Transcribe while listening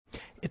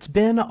It's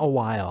been a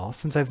while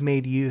since I've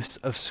made use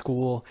of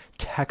school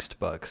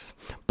textbooks,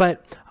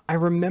 but I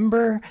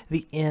remember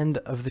the end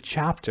of the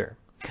chapter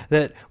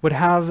that would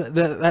have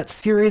that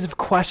series of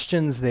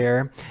questions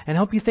there and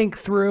help you think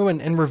through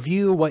and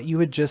review what you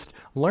had just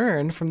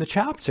learned from the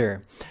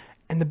chapter.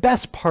 And the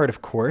best part,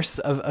 of course,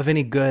 of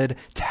any good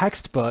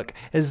textbook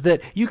is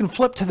that you can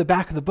flip to the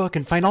back of the book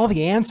and find all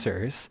the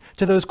answers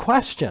to those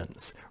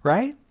questions,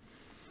 right?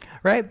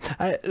 Right?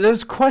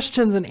 Those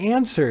questions and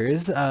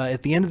answers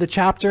at the end of the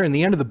chapter and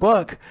the end of the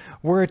book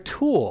were a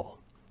tool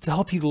to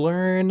help you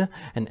learn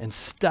and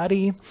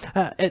study.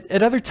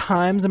 At other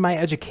times in my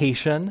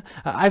education,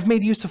 I've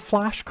made use of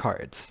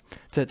flashcards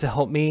to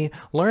help me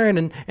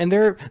learn, and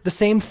they're the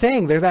same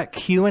thing. They're that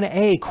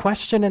Q&A,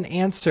 question and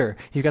answer.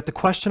 You've got the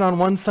question on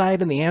one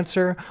side and the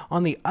answer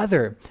on the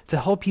other to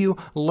help you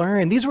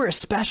learn. These were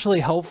especially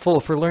helpful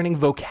for learning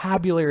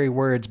vocabulary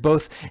words,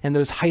 both in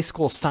those high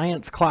school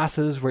science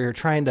classes where you're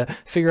trying to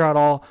figure out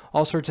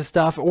all sorts of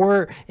stuff,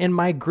 or in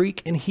my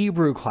Greek and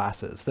Hebrew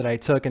classes that I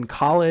took in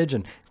college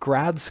and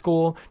grad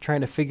school,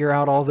 trying to figure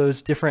out all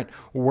those different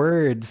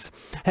words.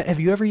 Have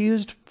you ever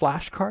used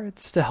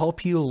flashcards to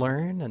help you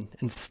learn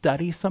and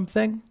study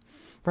something?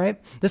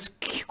 Right? This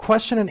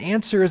question and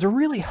answer is a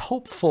really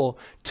helpful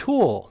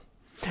tool.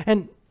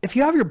 And if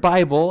you have your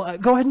Bible,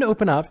 go ahead and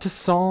open up to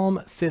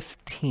Psalm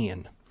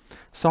 15.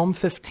 Psalm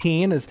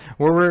 15 is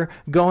where we're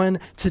going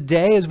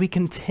today as we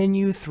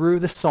continue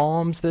through the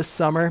Psalms this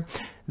summer.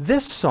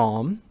 This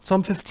Psalm,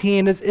 Psalm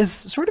 15, is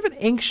sort of an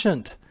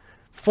ancient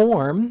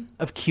form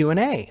of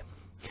Q&A.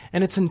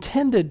 And it's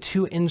intended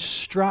to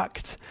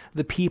instruct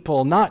the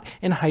people, not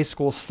in high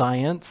school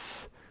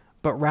science,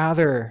 but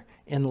rather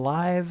in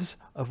lives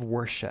of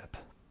worship.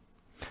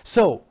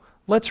 So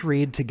let's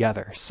read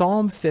together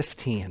Psalm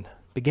 15,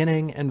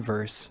 beginning in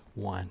verse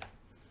 1.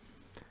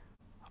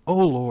 O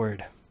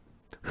Lord,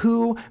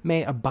 who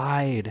may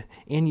abide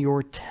in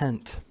your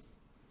tent?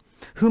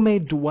 Who may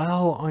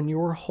dwell on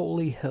your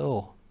holy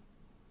hill?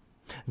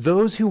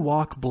 Those who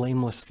walk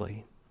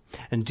blamelessly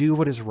and do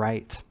what is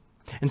right,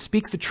 and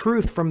speak the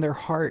truth from their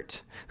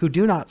heart, who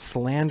do not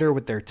slander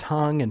with their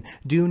tongue, and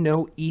do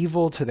no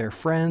evil to their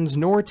friends,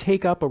 nor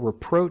take up a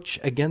reproach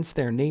against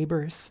their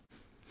neighbors,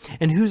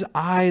 in whose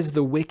eyes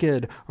the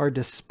wicked are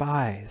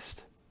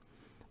despised,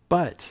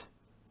 but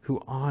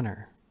who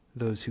honor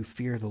those who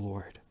fear the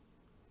Lord,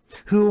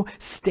 who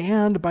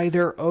stand by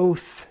their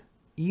oath,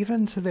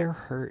 even to their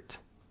hurt,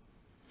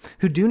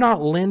 who do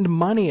not lend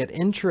money at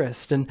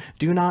interest, and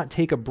do not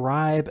take a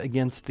bribe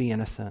against the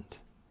innocent.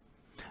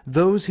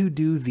 Those who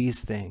do these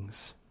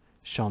things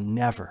shall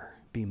never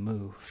be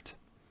moved.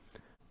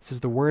 This is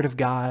the word of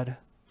God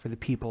for the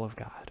people of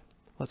God.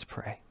 Let's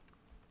pray.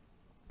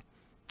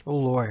 O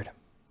Lord,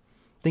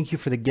 thank you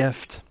for the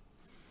gift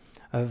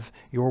of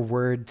your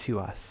word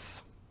to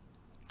us.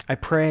 I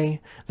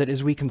pray that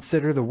as we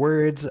consider the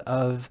words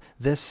of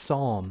this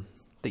psalm,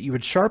 that you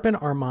would sharpen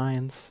our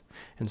minds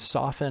and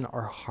soften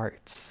our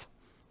hearts,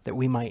 that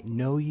we might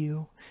know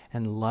you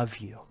and love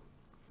you.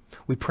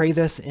 We pray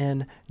this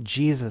in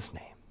Jesus'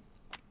 name.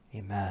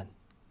 Amen.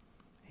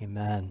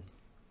 Amen.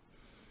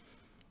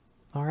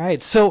 All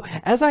right, so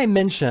as I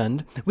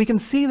mentioned, we can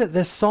see that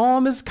this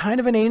psalm is kind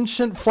of an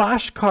ancient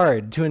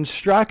flashcard to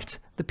instruct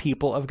the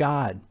people of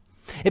God.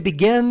 It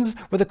begins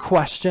with a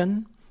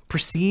question,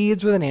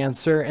 proceeds with an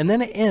answer, and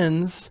then it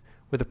ends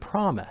with a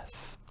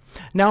promise.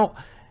 Now,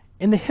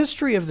 in the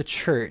history of the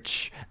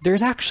church,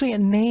 there's actually a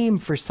name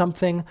for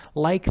something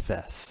like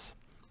this.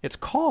 It's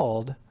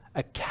called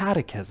a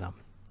catechism.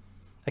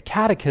 A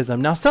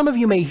catechism. Now, some of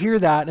you may hear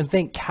that and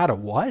think, "Cata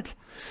what?"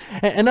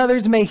 And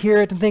others may hear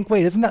it and think,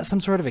 wait, isn't that some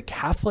sort of a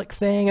Catholic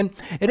thing? And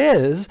it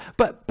is,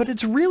 but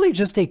it's really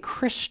just a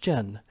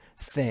Christian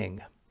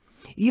thing,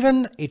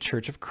 even a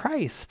Church of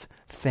Christ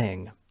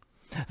thing.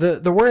 The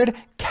word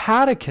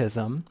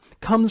catechism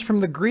comes from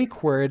the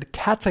Greek word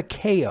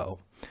katakeo,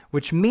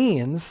 which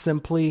means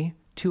simply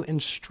to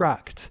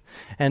instruct.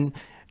 And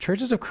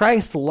Churches of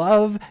Christ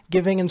love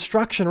giving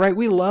instruction, right?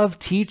 We love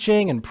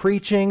teaching and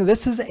preaching.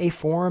 This is a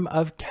form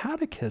of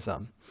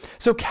catechism.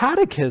 So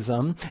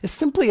catechism is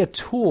simply a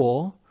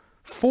tool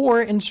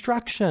for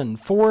instruction,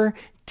 for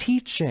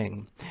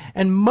teaching.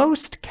 And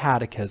most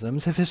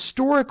catechisms have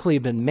historically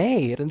been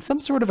made in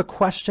some sort of a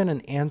question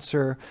and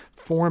answer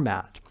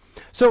format.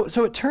 So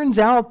it turns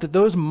out that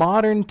those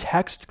modern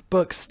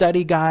textbook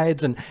study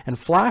guides and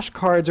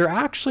flashcards are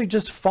actually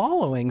just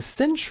following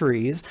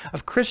centuries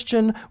of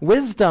Christian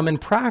wisdom and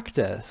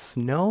practice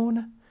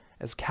known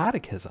as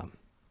catechism.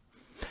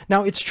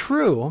 Now, it's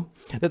true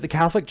that the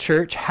Catholic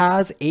Church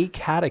has a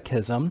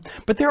catechism,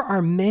 but there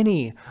are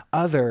many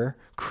other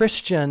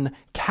Christian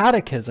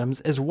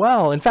catechisms as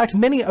well. In fact,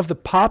 many of the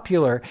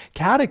popular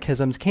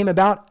catechisms came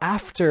about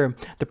after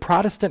the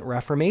Protestant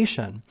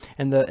Reformation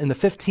in the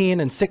 15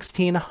 and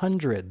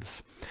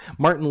 1600s.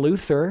 Martin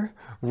Luther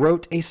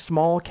wrote a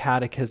small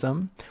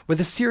catechism with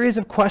a series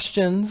of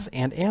questions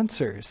and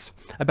answers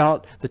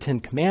about the Ten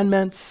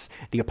Commandments,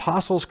 the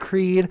Apostles'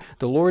 Creed,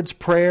 the Lord's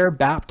Prayer,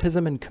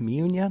 baptism, and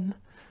communion.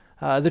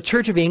 The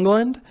Church of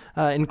England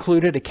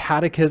included a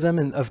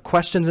catechism of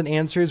questions and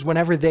answers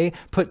whenever they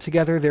put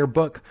together their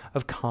Book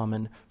of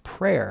Common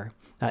Prayer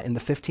in the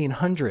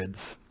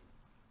 1500s.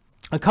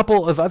 A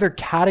couple of other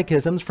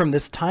catechisms from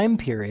this time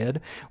period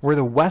were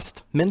the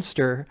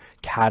Westminster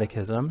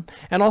Catechism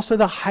and also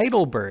the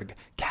Heidelberg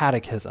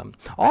Catechism.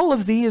 All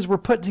of these were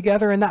put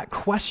together in that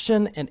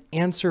question and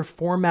answer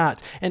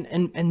format,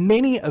 and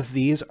many of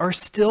these are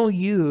still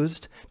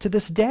used to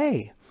this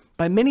day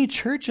by many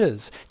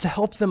churches to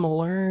help them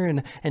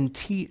learn and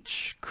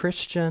teach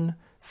Christian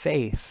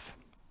faith.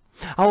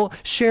 I'll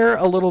share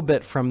a little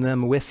bit from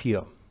them with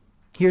you.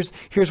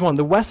 Here's one.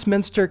 The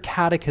Westminster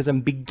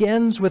Catechism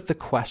begins with the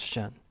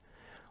question,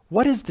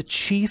 what is the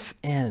chief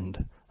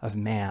end of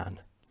man?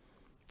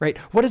 Right?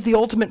 What is the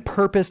ultimate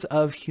purpose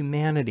of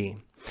humanity?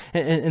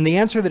 And the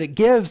answer that it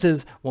gives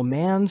is, well,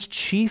 man's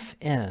chief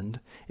end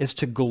is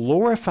to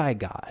glorify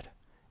God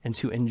and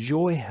to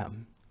enjoy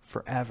him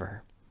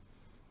forever.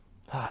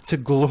 To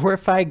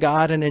glorify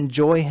God and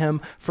enjoy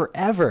him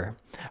forever.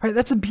 All right,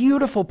 that's a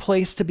beautiful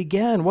place to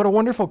begin. What a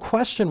wonderful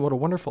question. What a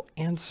wonderful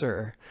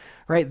answer.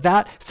 Right?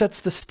 That sets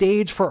the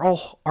stage for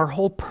our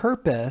whole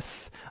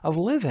purpose of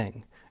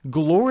living.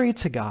 Glory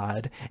to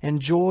God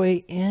and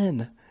joy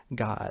in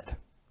God.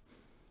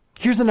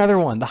 Here's another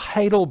one. The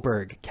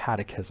Heidelberg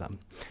Catechism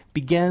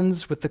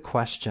begins with the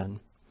question,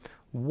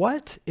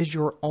 what is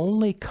your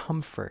only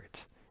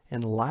comfort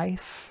in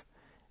life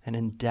and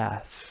in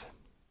death?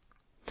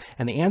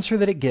 And the answer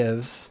that it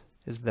gives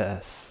is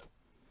this,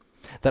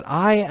 that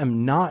I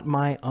am not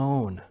my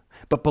own,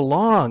 but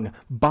belong,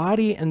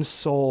 body and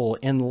soul,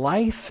 in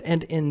life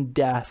and in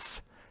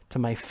death, to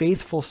my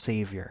faithful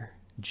Savior,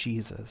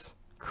 Jesus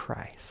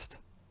Christ.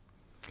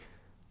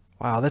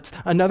 Wow, that's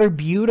another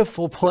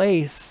beautiful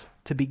place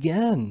to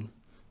begin,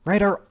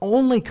 right? Our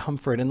only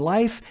comfort in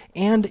life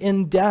and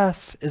in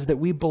death is that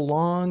we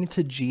belong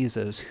to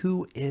Jesus,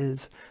 who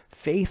is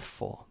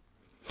faithful.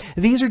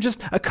 These are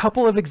just a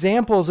couple of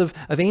examples of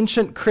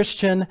ancient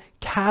Christian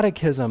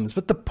catechisms,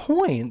 but the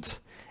point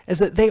is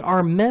that they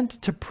are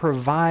meant to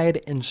provide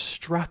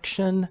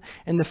instruction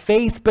in the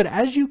faith, but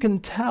as you can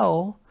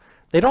tell,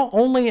 they don't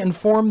only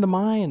inform the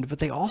mind, but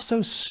they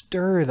also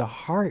stir the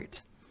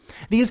heart.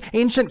 These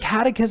ancient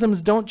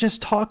catechisms don't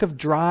just talk of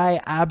dry,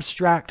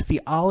 abstract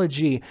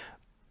theology,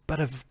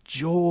 but of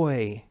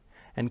joy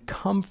and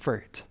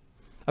comfort,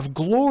 of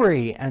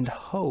glory and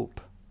hope.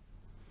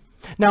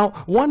 Now,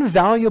 one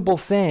valuable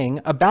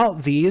thing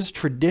about these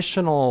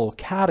traditional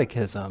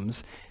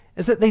catechisms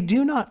is that they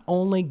do not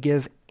only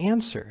give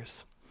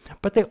answers,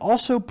 but they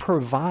also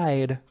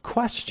provide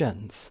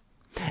questions.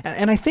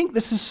 And I think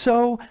this is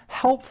so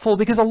helpful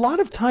because a lot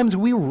of times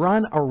we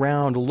run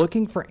around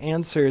looking for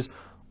answers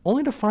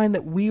only to find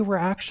that we were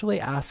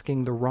actually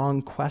asking the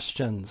wrong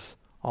questions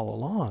all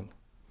along.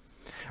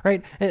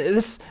 Right?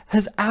 This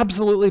has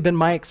absolutely been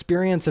my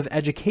experience of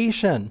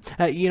education.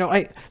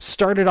 I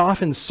started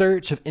off in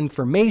search of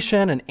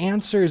information and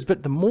answers,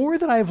 but the more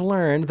that I've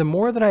learned, the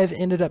more that I've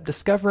ended up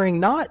discovering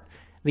not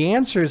the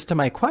answers to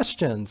my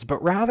questions,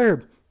 but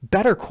rather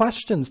better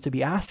questions to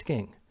be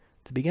asking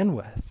to begin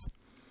with.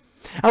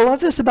 I love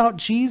this about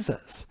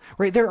Jesus,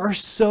 right? There are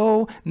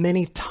so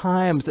many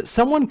times that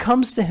someone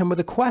comes to him with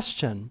a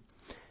question,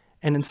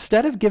 and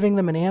instead of giving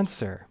them an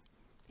answer,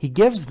 he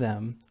gives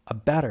them a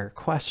better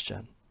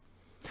question.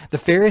 The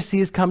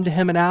Pharisees come to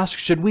him and ask,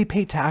 should we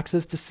pay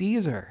taxes to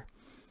Caesar?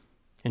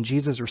 And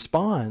Jesus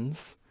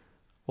responds,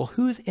 well,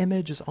 whose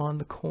image is on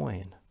the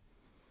coin?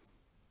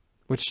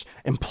 Which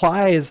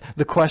implies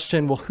the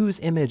question, well, whose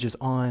image is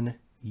on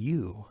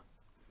you?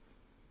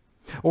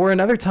 Or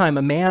another time,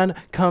 a man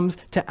comes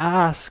to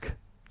ask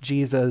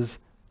Jesus,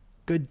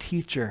 good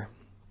teacher,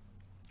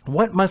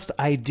 what must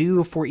I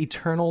do for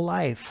eternal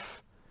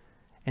life?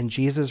 And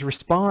Jesus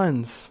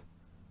responds,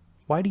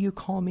 why do you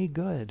call me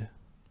good?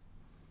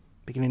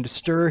 Beginning to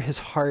stir his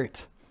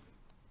heart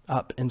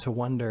up into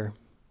wonder.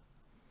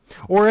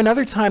 Or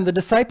another time, the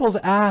disciples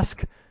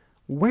ask,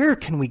 where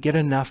can we get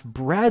enough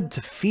bread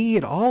to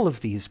feed all of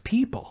these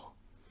people?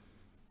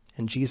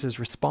 And Jesus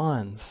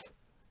responds,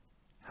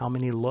 how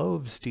many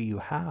loaves do you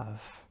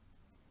have?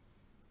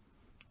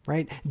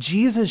 Right?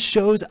 Jesus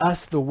shows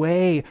us the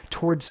way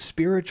towards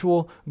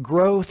spiritual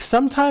growth.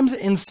 Sometimes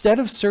instead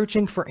of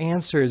searching for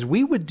answers,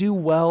 we would do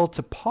well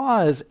to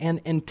pause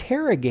and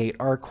interrogate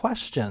our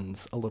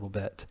questions a little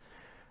bit.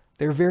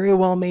 There very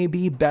well may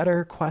be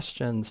better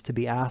questions to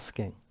be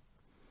asking.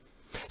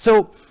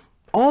 So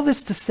all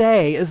this to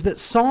say is that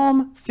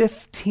Psalm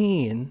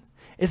 15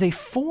 is a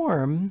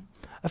form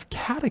of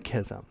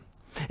catechism.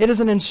 It is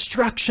an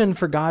instruction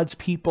for God's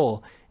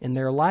people in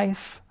their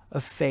life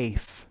of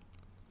faith.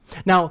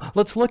 Now,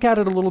 let's look at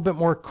it a little bit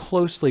more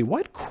closely.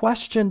 What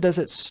question does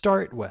it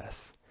start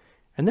with?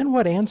 And then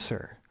what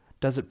answer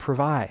does it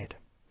provide?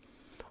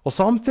 Well,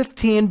 Psalm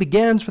 15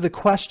 begins with a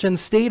question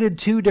stated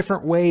two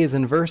different ways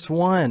in verse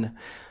 1.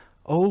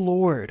 O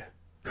Lord,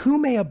 who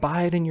may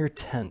abide in your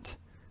tent?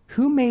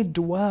 Who may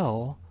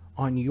dwell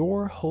on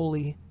your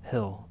holy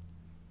hill?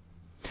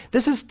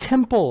 This is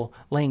temple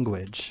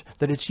language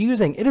that it's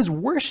using. It is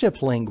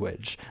worship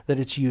language that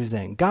it's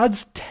using.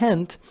 God's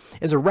tent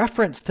is a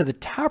reference to the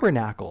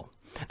tabernacle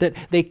that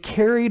they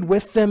carried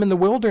with them in the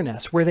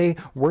wilderness where they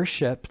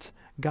worshiped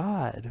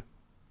God.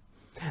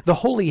 The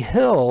holy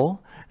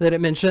hill that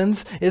it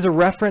mentions is a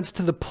reference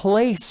to the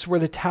place where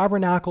the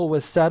tabernacle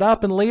was set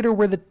up and later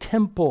where the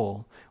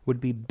temple would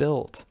be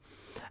built.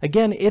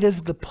 Again, it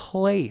is the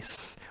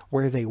place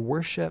where they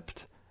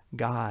worshiped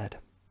God.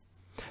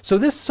 So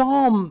this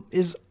psalm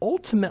is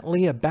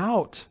ultimately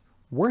about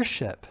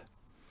worship.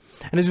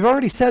 And as we've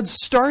already said,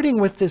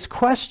 starting with this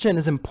question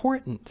is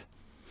important.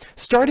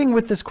 Starting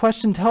with this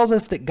question tells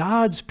us that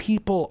God's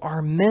people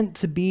are meant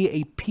to be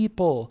a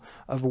people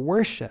of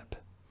worship.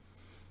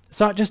 It's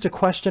not just a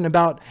question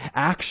about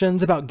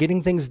actions, about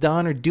getting things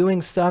done or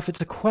doing stuff.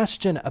 It's a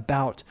question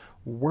about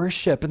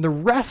worship. And the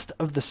rest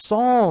of the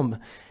psalm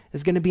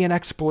is going to be an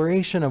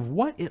exploration of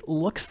what it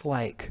looks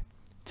like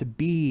to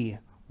be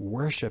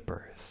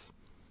worshipers.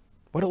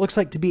 What it looks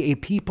like to be a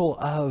people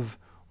of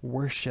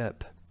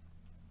worship.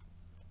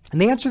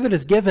 And the answer that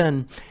is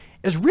given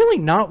is really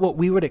not what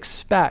we would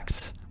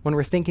expect when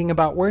we're thinking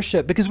about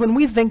worship. Because when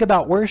we think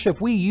about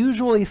worship, we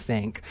usually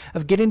think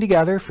of getting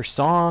together for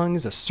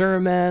songs, a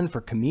sermon,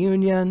 for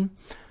communion.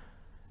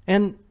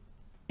 And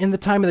in the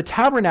time of the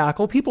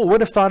tabernacle, people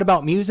would have thought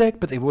about music,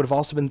 but they would have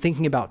also been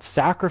thinking about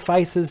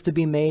sacrifices to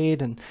be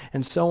made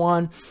and so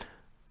on.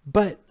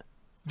 But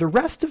the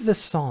rest of this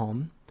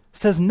psalm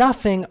says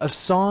nothing of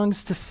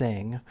songs to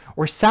sing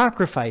or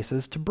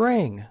sacrifices to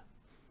bring.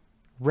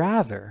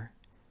 Rather,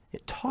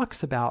 it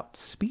talks about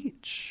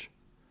speech.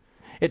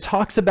 It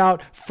talks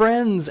about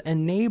friends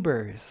and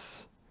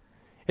neighbors.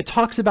 It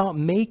talks about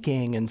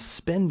making and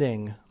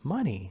spending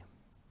money.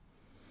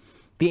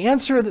 The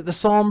answer that the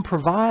psalm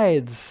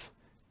provides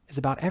is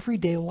about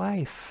everyday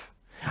life.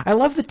 I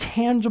love the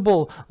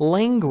tangible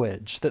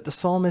language that the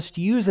psalmist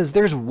uses.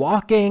 There's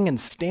walking and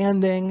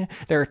standing.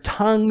 There are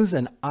tongues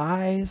and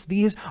eyes.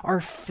 These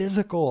are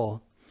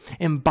physical,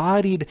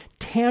 embodied,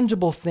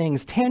 tangible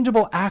things,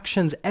 tangible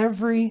actions,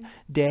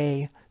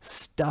 everyday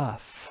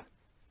stuff.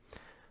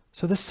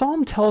 So the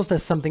psalm tells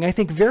us something I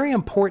think very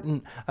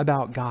important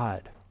about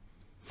God.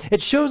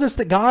 It shows us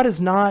that God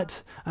is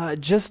not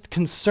just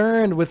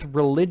concerned with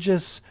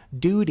religious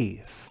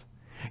duties.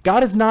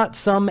 God is not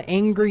some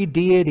angry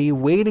deity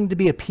waiting to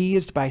be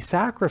appeased by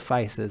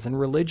sacrifices and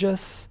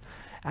religious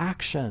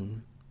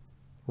action.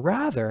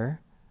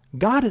 Rather,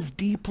 God is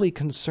deeply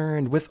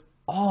concerned with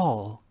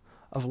all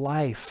of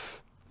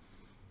life.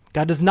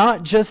 God does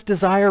not just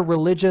desire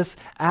religious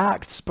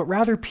acts, but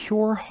rather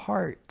pure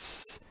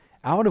hearts,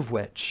 out of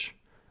which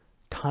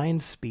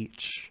kind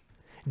speech,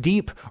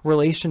 deep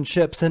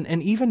relationships,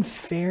 and even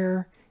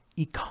fair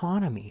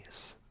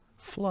economies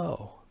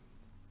flow.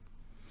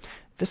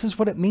 This is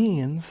what it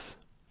means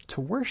to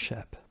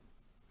worship.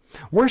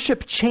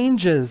 Worship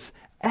changes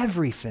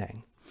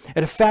everything.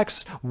 It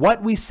affects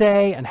what we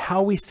say and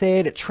how we say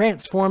it. It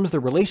transforms the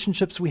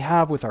relationships we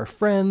have with our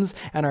friends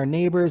and our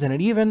neighbors, and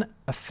it even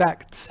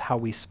affects how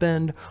we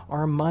spend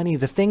our money,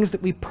 the things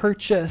that we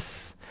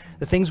purchase,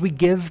 the things we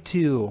give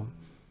to,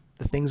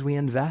 the things we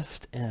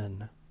invest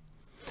in.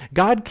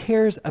 God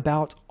cares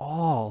about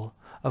all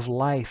of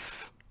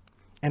life,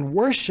 and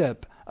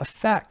worship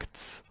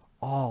affects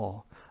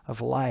all of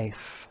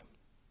life.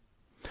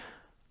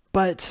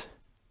 But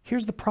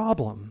here's the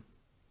problem.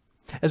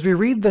 As we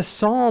read this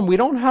psalm, we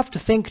don't have to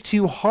think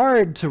too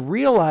hard to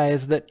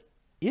realize that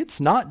it's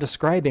not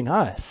describing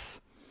us.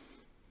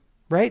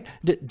 Right?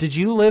 Did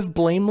you live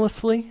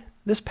blamelessly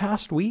this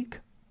past week?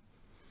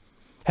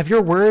 Have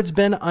your words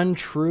been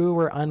untrue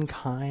or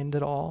unkind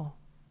at all?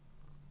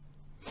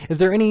 Is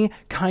there any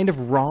kind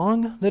of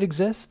wrong that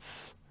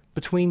exists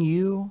between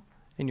you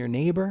and your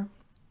neighbor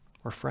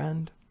or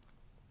friend?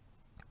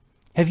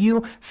 Have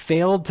you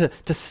failed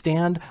to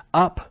stand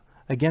up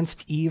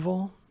against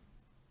evil?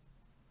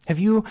 Have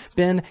you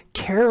been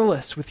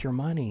careless with your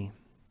money?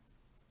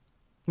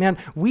 Man,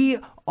 we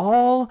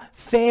all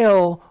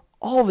fail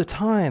all the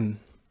time.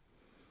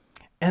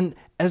 And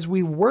as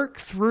we work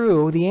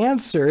through the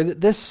answer that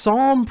this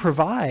psalm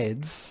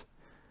provides,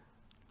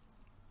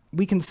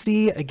 we can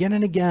see again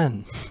and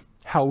again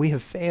how we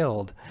have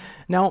failed.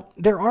 Now,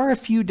 there are a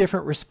few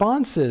different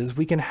responses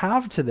we can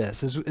have to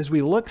this as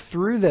we look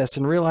through this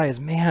and realize,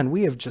 man,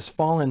 we have just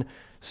fallen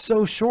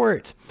so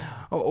short.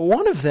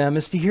 One of them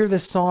is to hear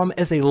this psalm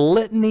as a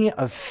litany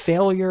of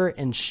failure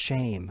and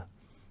shame,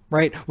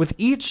 right? With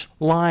each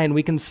line,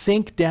 we can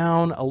sink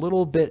down a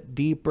little bit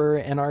deeper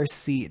in our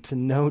seat to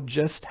know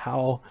just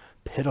how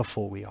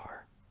pitiful we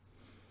are.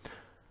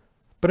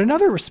 But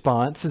another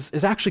response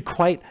is actually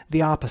quite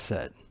the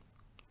opposite.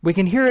 We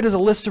can hear it as a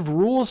list of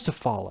rules to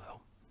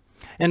follow.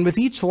 And with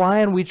each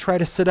line, we try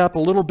to sit up a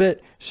little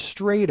bit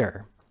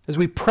straighter as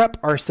we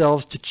prep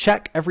ourselves to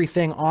check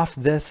everything off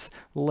this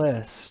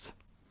list.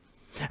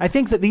 I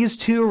think that these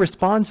two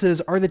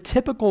responses are the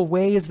typical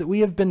ways that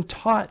we have been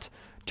taught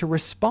to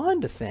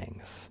respond to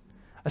things,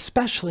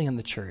 especially in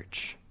the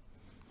church.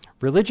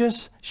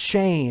 Religious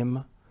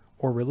shame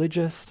or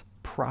religious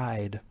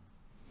pride.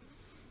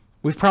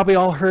 We've probably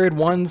all heard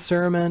one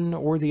sermon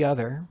or the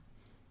other,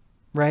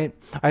 right?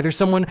 Either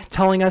someone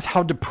telling us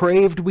how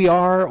depraved we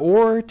are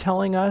or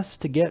telling us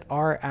to get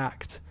our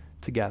act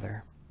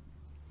together.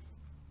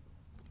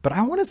 But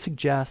I want to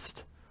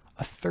suggest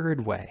a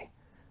third way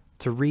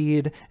to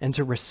read and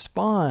to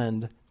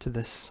respond to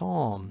this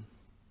psalm.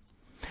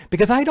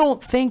 Because I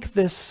don't think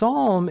this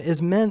psalm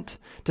is meant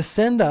to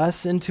send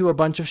us into a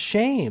bunch of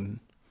shame.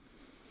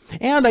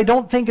 And I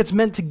don't think it's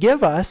meant to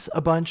give us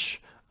a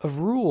bunch of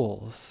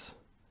rules.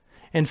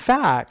 In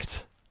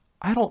fact,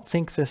 I don't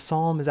think this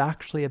psalm is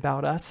actually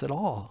about us at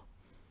all.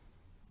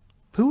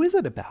 Who is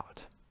it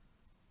about?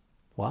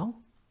 Well,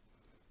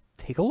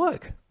 take a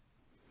look.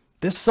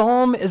 This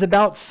psalm is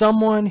about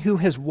someone who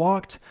has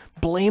walked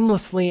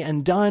blamelessly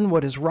and done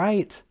what is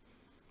right.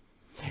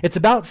 It's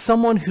about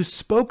someone who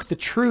spoke the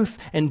truth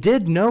and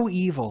did no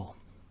evil.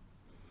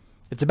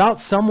 It's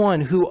about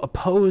someone who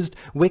opposed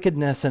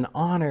wickedness and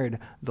honored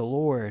the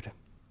Lord.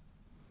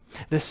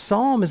 This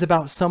psalm is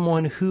about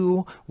someone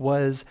who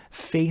was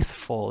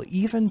faithful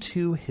even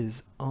to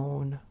his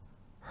own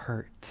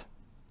hurt.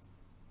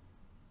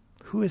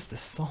 Who is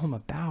this psalm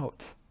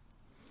about?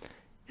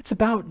 It's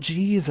about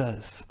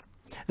Jesus.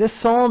 This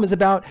psalm is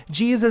about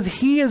Jesus.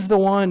 He is the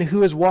one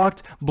who has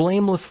walked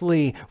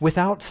blamelessly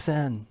without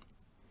sin.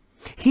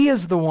 He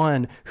is the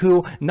one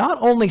who not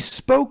only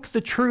spoke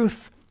the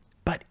truth,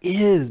 but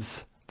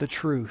is the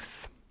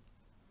truth.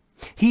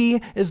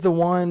 He is the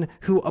one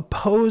who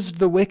opposed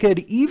the wicked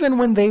even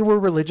when they were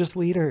religious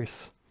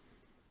leaders.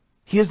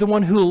 He is the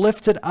one who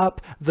lifted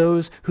up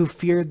those who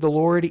feared the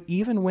Lord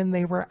even when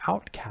they were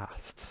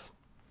outcasts.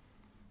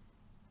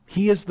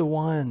 He is the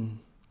one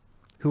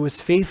who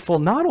was faithful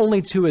not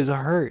only to his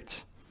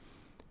hurt,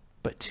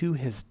 but to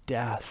his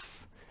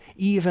death,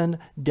 even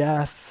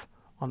death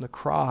on the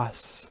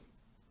cross.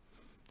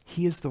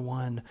 He is the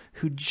one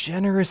who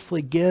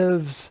generously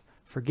gives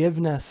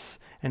forgiveness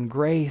and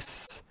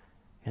grace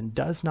and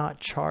does not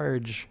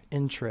charge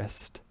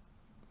interest.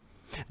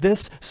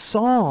 This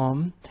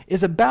psalm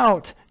is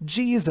about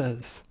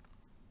Jesus.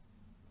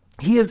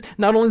 He is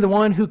not only the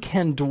one who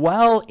can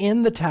dwell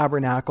in the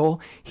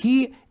tabernacle,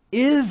 he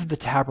is the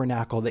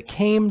tabernacle that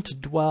came to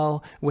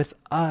dwell with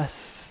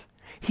us.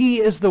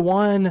 He is the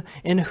one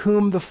in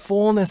whom the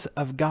fullness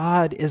of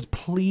God is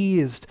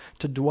pleased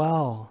to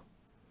dwell.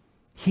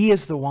 He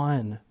is the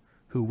one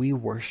who we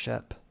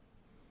worship.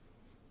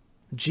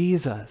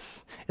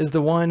 Jesus is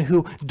the one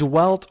who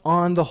dwelt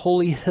on the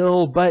holy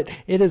hill, but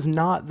it is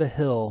not the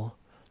hill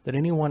that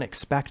anyone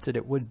expected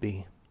it would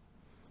be.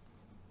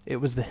 It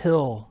was the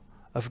hill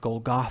of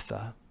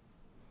Golgotha,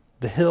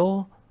 the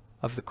hill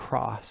of the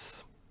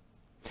cross.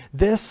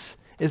 This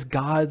is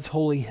God's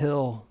holy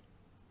hill.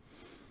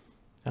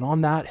 And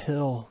on that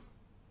hill,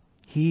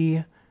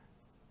 he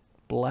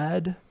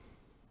bled,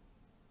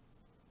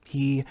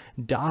 he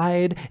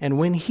died, and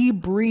when he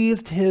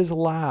breathed his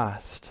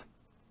last,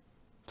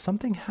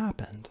 something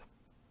happened.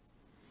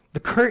 The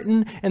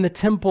curtain in the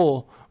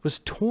temple was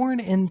torn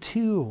in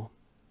two.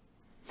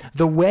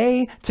 The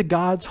way to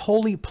God's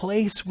holy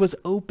place was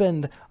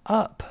opened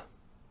up.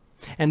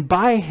 And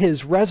by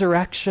his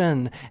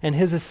resurrection and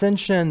his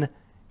ascension,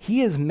 he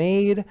has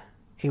made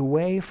a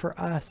way for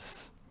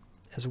us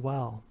as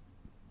well.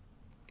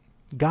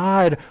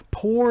 God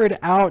poured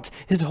out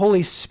his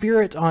Holy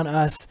Spirit on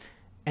us,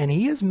 and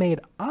he has made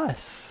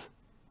us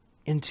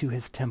into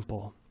his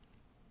temple.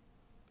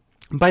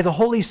 By the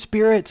Holy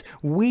Spirit,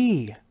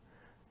 we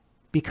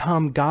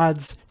become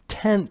God's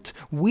tent.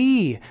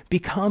 We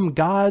become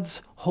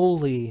God's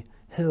holy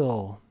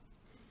hill.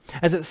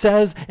 As it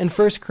says in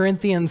 1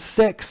 Corinthians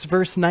 6,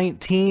 verse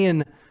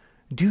 19,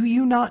 "Do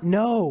you not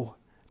know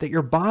that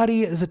your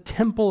body is a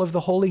temple of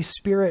the Holy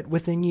Spirit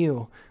within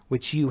you,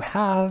 which you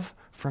have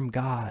from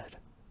God?"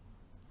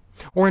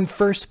 Or in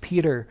 1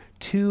 Peter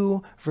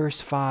 2,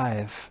 verse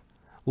 5,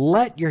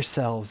 "Let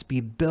yourselves be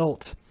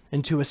built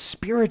into a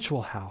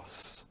spiritual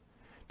house,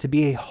 to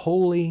be a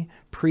holy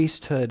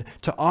priesthood,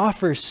 to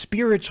offer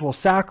spiritual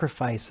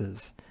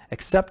sacrifices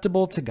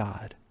acceptable to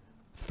God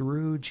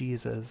through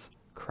Jesus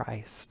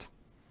Christ."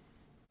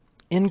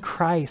 In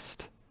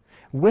Christ,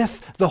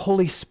 with the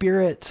Holy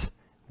Spirit,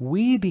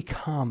 we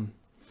become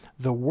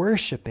the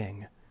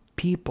worshiping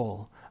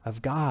people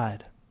of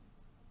God.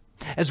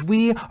 As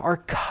we are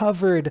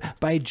covered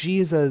by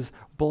Jesus'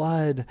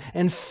 blood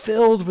and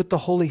filled with the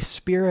Holy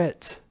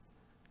Spirit,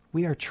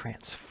 we are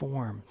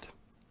transformed.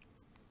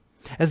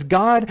 As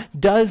God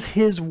does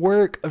his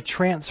work of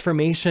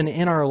transformation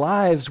in our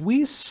lives,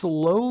 we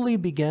slowly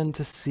begin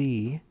to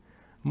see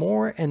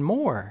more and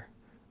more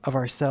of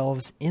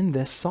ourselves in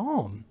this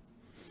psalm,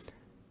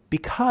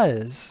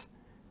 because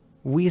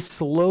we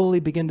slowly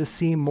begin to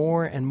see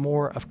more and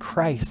more of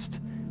Christ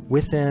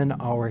within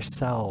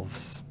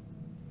ourselves.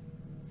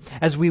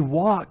 As we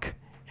walk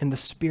in the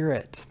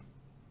Spirit,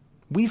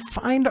 we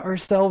find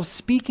ourselves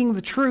speaking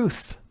the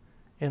truth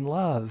in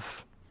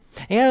love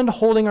and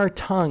holding our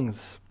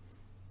tongues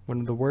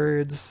when the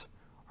words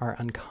are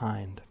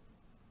unkind.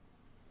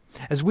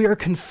 As we are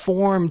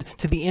conformed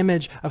to the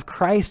image of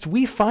Christ,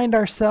 we find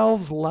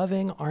ourselves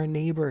loving our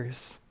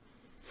neighbors.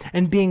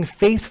 and being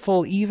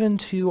faithful even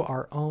to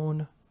our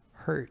own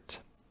hurt.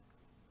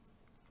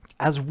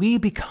 As we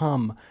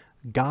become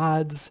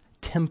God's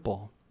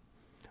temple,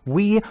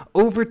 we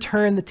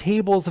overturn the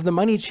tables of the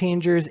money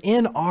changers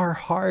in our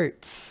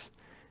hearts,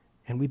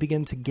 and we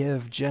begin to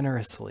give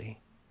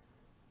generously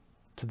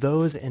to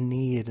those in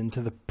need and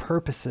to the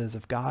purposes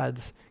of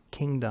God's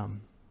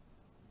kingdom.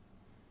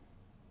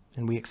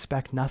 And we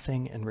expect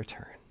nothing in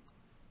return.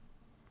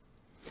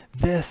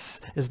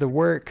 This is the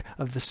work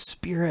of the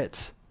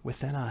Spirit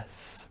within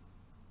us.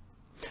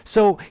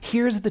 So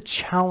here's the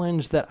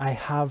challenge that I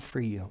have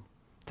for you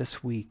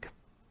this week.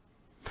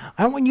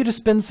 I want you to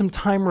spend some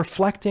time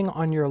reflecting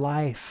on your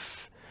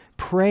life,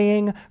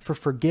 praying for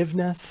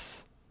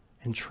forgiveness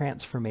and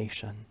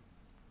transformation.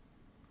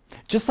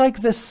 Just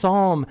like this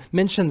psalm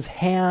mentions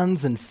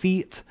hands and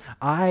feet,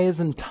 eyes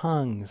and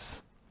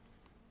tongues,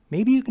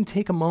 maybe you can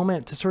take a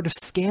moment to sort of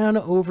scan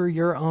over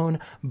your own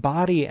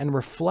body and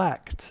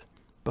reflect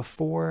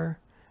before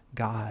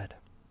God.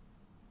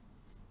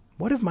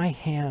 What have my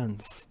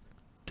hands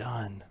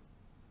done?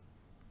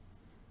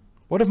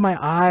 What have my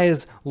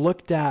eyes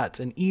looked at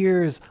and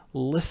ears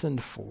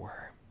listened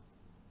for?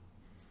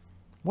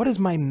 What has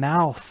my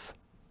mouth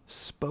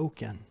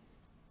spoken?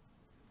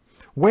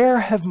 Where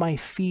have my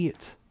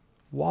feet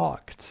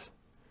walked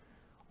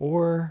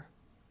or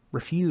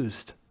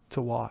refused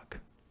to walk?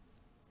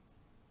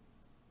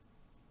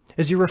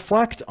 As you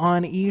reflect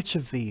on each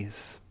of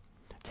these,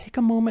 take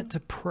a moment to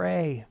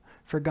pray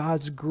for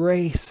God's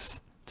grace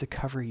to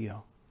cover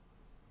you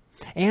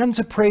and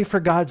to pray for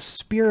God's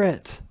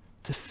Spirit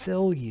to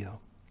fill you.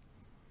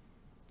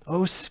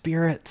 O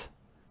Spirit,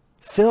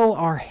 fill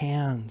our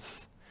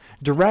hands,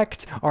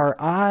 direct our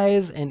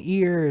eyes and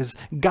ears,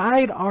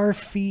 guide our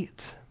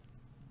feet,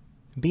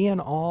 be in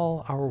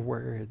all our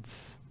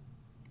words.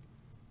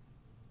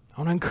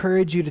 I want to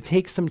encourage you to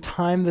take some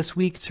time this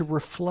week to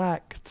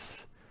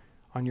reflect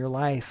on your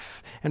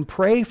life and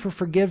pray for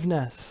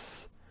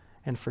forgiveness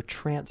and for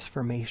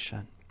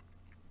transformation.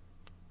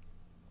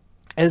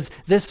 As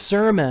this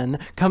sermon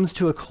comes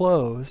to a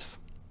close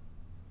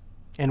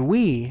and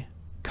we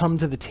come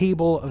to the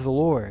table of the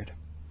Lord,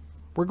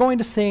 we're going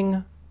to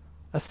sing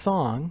a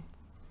song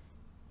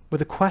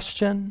with a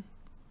question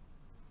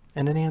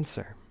and an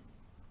answer.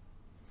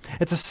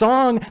 It's a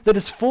song that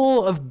is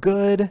full of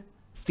good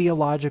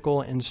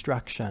theological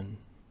instruction,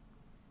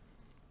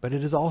 but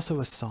it is also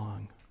a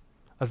song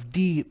of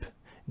deep,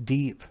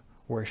 deep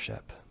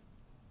worship.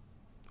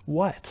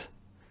 What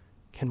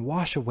can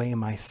wash away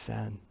my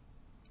sin?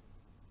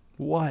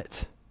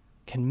 What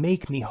can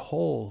make me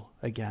whole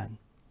again?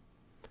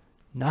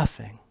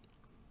 Nothing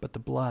but the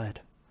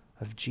blood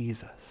of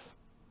Jesus.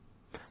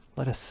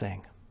 Let us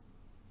sing.